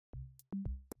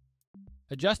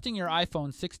Adjusting your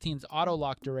iPhone 16's auto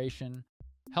lock duration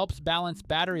helps balance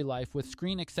battery life with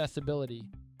screen accessibility,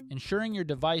 ensuring your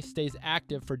device stays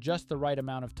active for just the right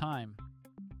amount of time.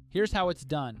 Here's how it's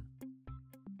done.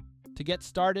 To get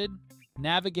started,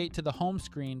 navigate to the home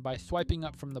screen by swiping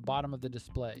up from the bottom of the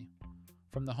display.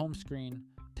 From the home screen,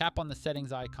 tap on the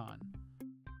settings icon.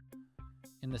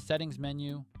 In the settings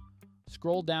menu,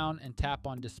 scroll down and tap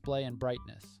on display and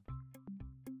brightness.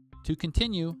 To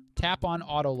continue, tap on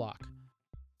auto lock.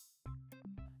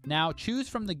 Now choose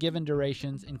from the given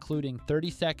durations including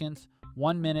 30 seconds,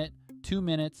 1 minute, 2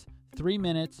 minutes, 3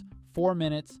 minutes, 4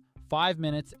 minutes, 5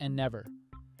 minutes, and never.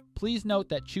 Please note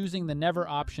that choosing the never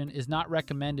option is not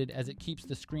recommended as it keeps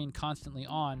the screen constantly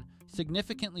on,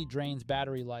 significantly drains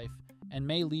battery life, and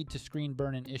may lead to screen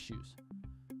burn-in issues.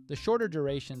 The shorter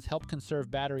durations help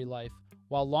conserve battery life,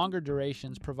 while longer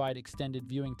durations provide extended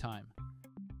viewing time.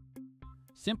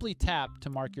 Simply tap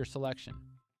to mark your selection.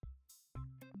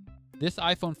 This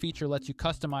iPhone feature lets you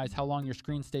customize how long your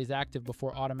screen stays active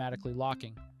before automatically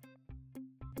locking.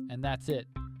 And that's it.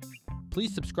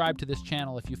 Please subscribe to this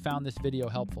channel if you found this video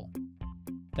helpful.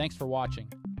 Thanks for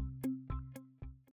watching.